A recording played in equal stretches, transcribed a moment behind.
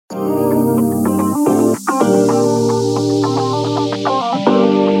Okay,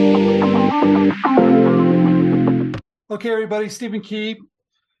 everybody, Stephen Key.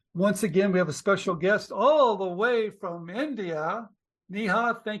 Once again, we have a special guest all the way from India.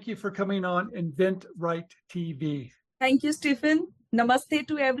 Neha, thank you for coming on Invent Right TV. Thank you, Stephen. Namaste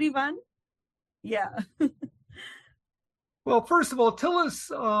to everyone. Yeah. Well, first of all, tell us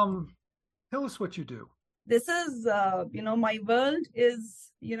what you do. This is, my world is,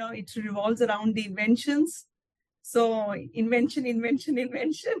 it revolves around the inventions. So invention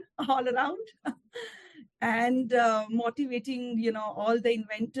all around. And motivating, all the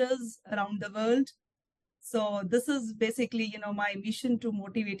inventors around the world. So this is basically, my mission to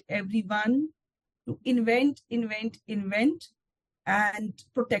motivate everyone to invent, and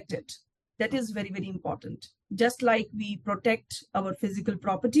protect it. That is very, very important. Just like we protect our physical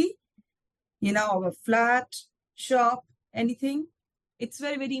property, our flat, shop, anything, it's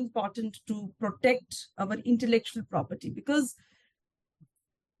very, very important to protect our intellectual property because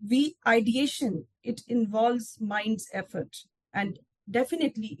ideation, it involves mind's effort and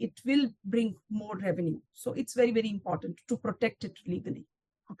definitely it will bring more revenue. So it's very, very important to protect it legally.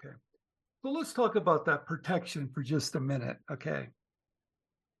 Okay. So let's talk about that protection for just a minute. Okay.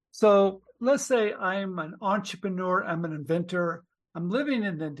 So let's say I'm an entrepreneur, I'm an inventor, I'm living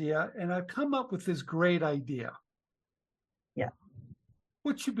in India, and I've come up with this great idea. Yeah.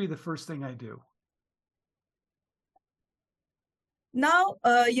 What should be the first thing I do? Now,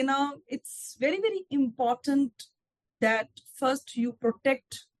 it's very, very important that first you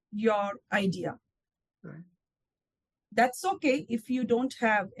protect your idea. Okay. That's okay if you don't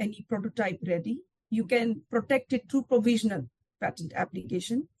have any prototype ready. You can protect it through provisional patent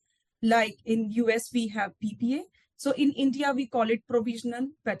application. Like in US, we have PPA. So in India, we call it provisional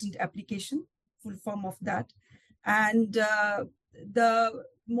patent application, full form of that. And the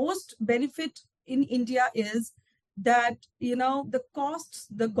most benefit in India is that, the costs,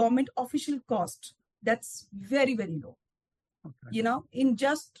 the government official cost, that's very, very low. Okay. In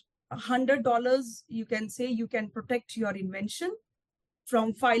just $100, you can say you can protect your invention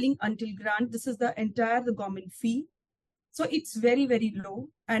from filing until grant. This is the government fee. So it's very, very low.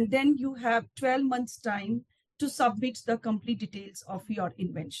 And then you have 12 months time to submit the complete details of your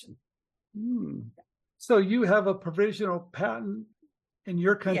invention. So you have a provisional patent in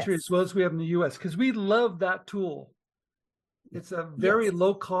your country as well as we have in the US, because we love that tool. It's a very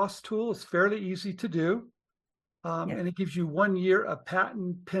low cost tool. It's fairly easy to do. And it gives you 1 year of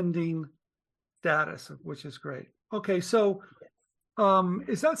patent pending status, which is great. Okay, so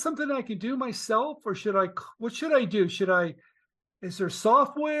is that something I can do myself, or what should I do? Is there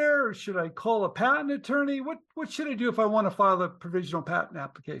software, or should I call a patent attorney? What should I do if I want to file a provisional patent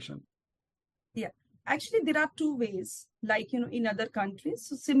application? Yeah, actually there are two ways, like, in other countries.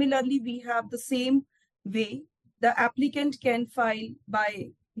 So similarly, we have the same way. The applicant can file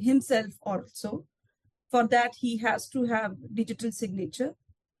by himself also. For that, he has to have digital signature,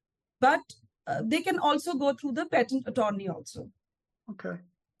 but they can also go through the patent attorney also. Okay.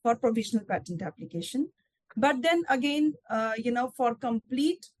 For provisional patent application. But then again, for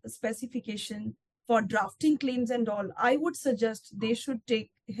complete specification, for drafting claims and all, I would suggest they should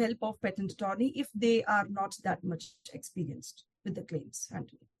take help of patent attorney if they are not that much experienced with the claims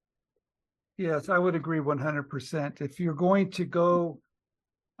handling. Yes, I would agree 100%. If you're going to go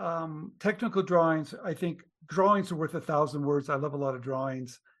technical drawings, I think drawings are worth 1,000 words. I love a lot of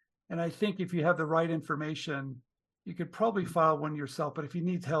drawings. And I think if you have the right information, you could probably file one yourself. But if you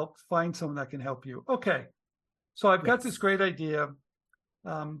need help, find someone that can help you. Okay. So I've got this great idea.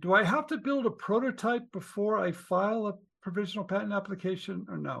 Do I have to build a prototype before I file a provisional patent application,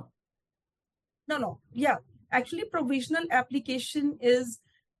 or no? No. Yeah. Actually, provisional application is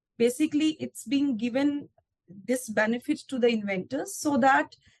basically, it's being given this benefit to the inventors so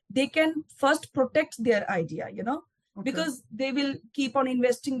that they can first protect their idea, because they will keep on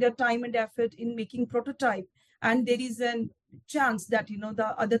investing their time and effort in making prototype. And there is a chance that,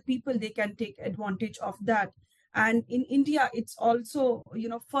 the other people, they can take advantage of that. And in India, it's also,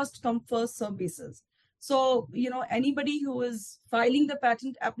 first come, first serve basis. So, anybody who is filing the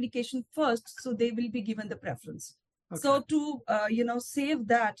patent application first, so they will be given the preference. Okay. So to, save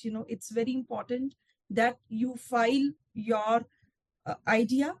that, it's very important that you file your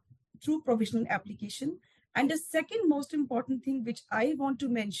idea through provisional application. And the second most important thing, which I want to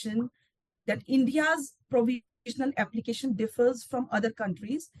mention, that India's provisional application differs from other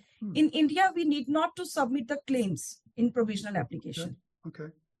countries. In India, we need not to submit the claims in provisional application.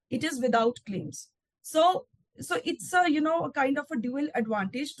 Okay. It is without claims. So it's a, a kind of a dual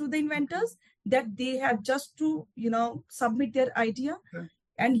advantage to the inventors that they have just to, submit their idea. Okay.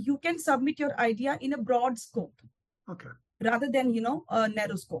 and you can submit your idea in a broad scope. Okay. Rather than, a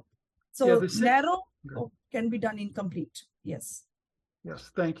narrow scope. Yeah, So narrow can be done incomplete. Yes.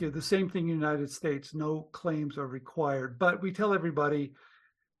 Yes, thank you. The same thing in the United States. No claims are required, but we tell everybody,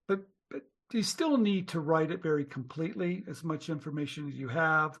 but you still need to write it very completely, as much information as you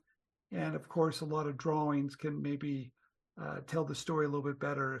have. And of course, a lot of drawings can maybe tell the story a little bit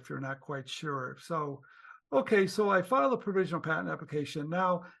better if you're not quite sure. So, okay, so I file a provisional patent application.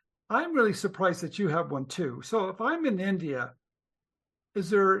 Now, I'm really surprised that you have one too. So if I'm in India,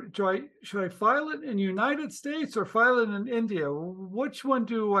 should I file it in the United States or file it in India? Which one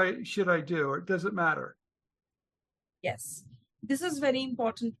should I do, or does it matter? Yes, this is very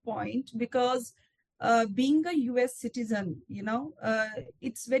important point because being a US citizen,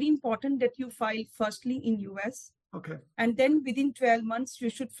 it's very important that you file firstly in US. Okay. And then within 12 months, you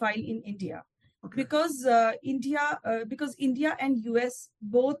should file in India. Okay. Because India and US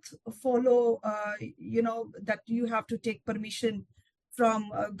both follow, that you have to take permission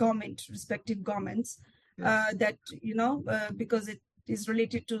from respective governments, yes. Because it is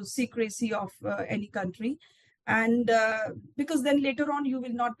related to secrecy of any country. And because then later on, you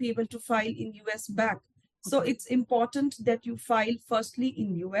will not be able to file in US back. So okay. It's important that you file firstly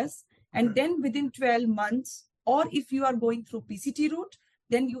in US, and okay. Then within 12 months, or if you are going through PCT route,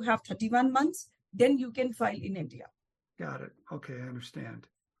 then you have 31 months, then you can file in India. Got it. Okay, I understand.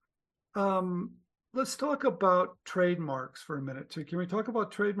 Let's talk about trademarks for a minute too. Can we talk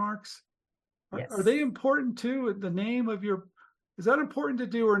about trademarks? Yes. Are they important too? The name of is that important to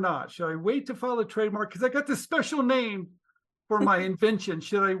do or not? Should I wait to file a trademark? Because I got this special name for my invention.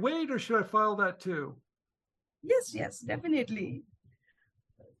 Should I wait or should I file that too? Yes, definitely.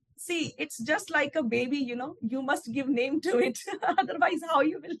 See, it's just like a baby, you must give name to it. Otherwise, how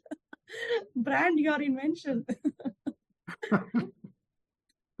you will brand your invention?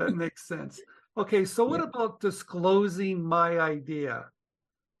 That makes sense. Okay, so what about disclosing my idea?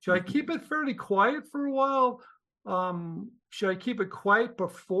 Should I keep it fairly quiet for a while? Should I keep it quiet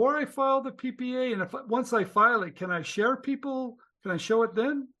before I file the PPA? And once I file it, can I share people? Can I show it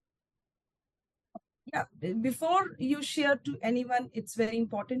then? Yeah, before you share to anyone, it's very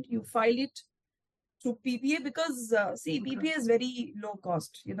important you file it through PPA because PPA is very low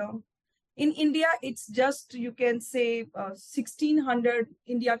cost, In India, it's just, you can say 1600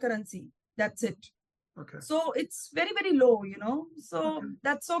 India currency. That's it. Okay. So it's very, very low, So okay.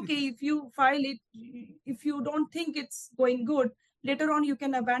 That's okay. If you file it, if you don't think it's going good, later on you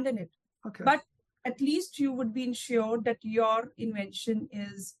can abandon it. Okay. But at least you would be ensured that your invention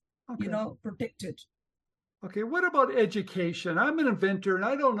is, protected. Okay. What about education? I'm an inventor and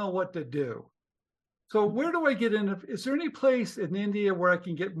I don't know what to do. So where do I get in? Is there any place in India where I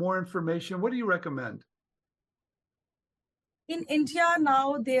can get more information? What do you recommend? In India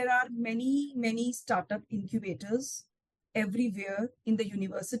now, there are many, many startup incubators everywhere in the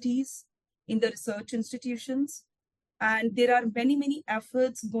universities, in the research institutions. And there are many, many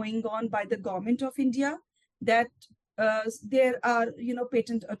efforts going on by the government of India that there are,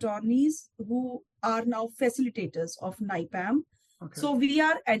 patent attorneys who are now facilitators of NIPAM. Okay. So we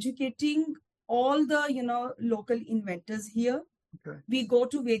are educating all the, local inventors here. Okay. We go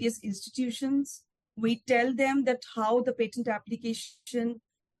to various institutions. We tell them that how the patent application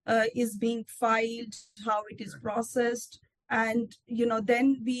is being filed, how it is processed. And,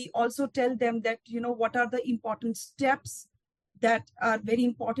 then we also tell them that, what are the important steps that are very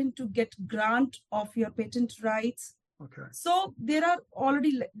important to get grant of your patent rights. Okay. So there are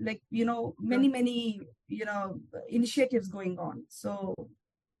already many, initiatives going on. So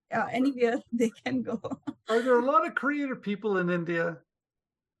anywhere they can go. Are there a lot of creative people in India?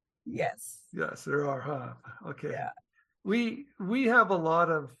 Yes. Yes, there are, huh? Okay. Yeah. We have a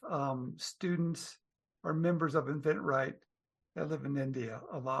lot of students or members of InventRight that live in India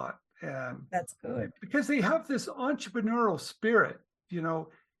a lot. And that's good. Because they have this entrepreneurial spirit,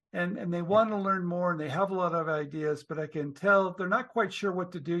 and they want to learn more and they have a lot of ideas, but I can tell they're not quite sure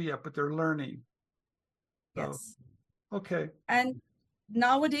what to do yet, but they're learning. So, yes. Okay. And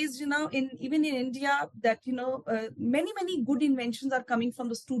nowadays, even in India, that, many good inventions are coming from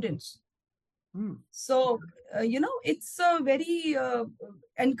the students. So, it's a very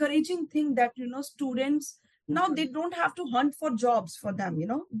encouraging thing that, students, now they don't have to hunt for jobs for them,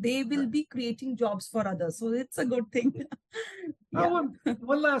 they will be creating jobs for others. So it's a good thing. Yeah.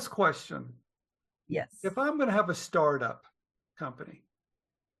 One last question. Yes. If I'm going to have a startup company,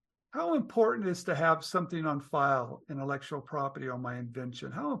 how important is to have something on file, intellectual property on my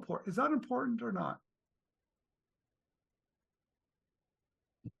invention? How important is that important or not?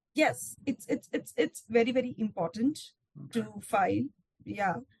 Yes, it's very, very important to file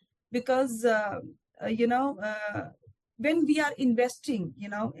Yeah, because when we are investing,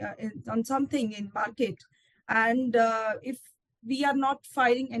 on something in market, and if we are not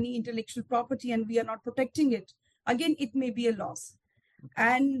filing any intellectual property and we are not protecting it, again it may be a loss.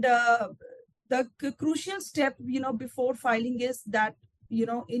 And the crucial step, before filing is that,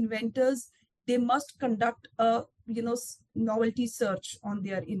 inventors, they must conduct a, novelty search on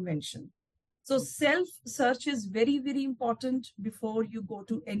their invention. So self search is very, very important before you go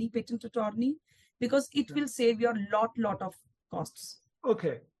to any patent attorney, because it will save you a lot of costs.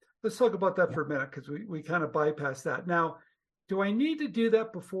 Okay, let's talk about that for a minute, because we kind of bypassed that. Now, do I need to do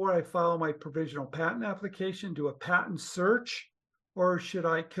that before I file my provisional patent application, do a patent search, or could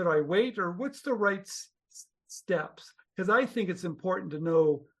I wait, or what's the right steps? Because I think it's important to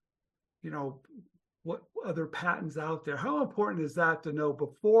know, what other patents out there. How important is that to know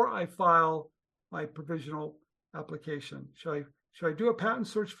before I file my provisional application? Should I do a patent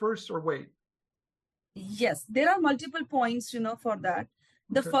search first or wait? Yes, there are multiple points, for that.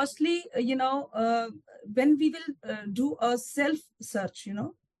 The firstly, when we will do a self search,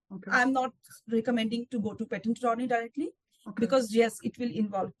 I'm not recommending to go to patent attorney directly, because yes, it will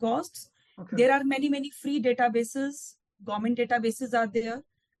involve costs. There are many free databases, government databases are there,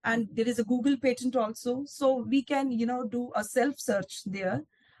 and there is a Google patent also. So we can, do a self search there.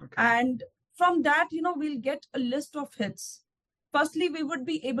 And from that, we'll get a list of hits. Firstly, we would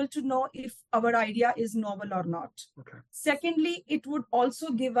be able to know if our idea is novel or not. Secondly, it would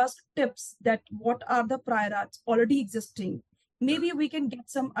also give us tips that what are the prior arts already existing. Maybe we can get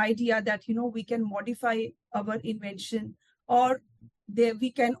some idea that, we can modify our invention, or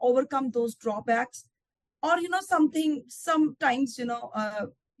we can overcome those drawbacks, or, sometimes,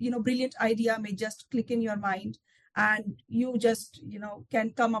 brilliant idea may just click in your mind, and you just,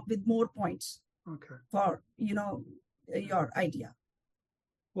 can come up with more points for, your idea.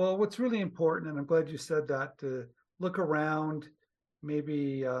 Well, what's really important, and I'm glad you said that, to look around,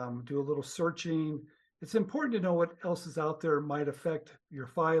 maybe do a little searching. It's important to know what else is out there might affect your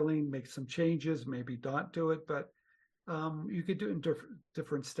filing, make some changes, maybe not do it, but you could do it in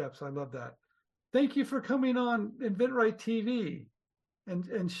different steps. I love that. Thank you for coming on InventRight TV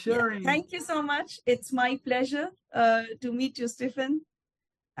and sharing. Yeah, thank you so much. It's my pleasure to meet you, Stephen,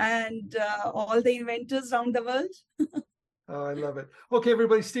 and all the inventors around the world. Oh, I love it. Okay,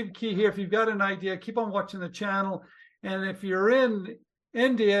 everybody, Steve Key here. If you've got an idea, keep on watching the channel. And if you're in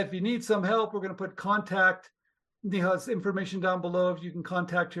India, if you need some help, we're going to put contact Neha's information down below. If you can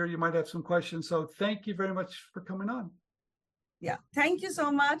contact her, you might have some questions. So thank you very much for coming on. Yeah, thank you so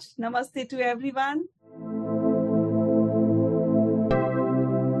much. Namaste to everyone.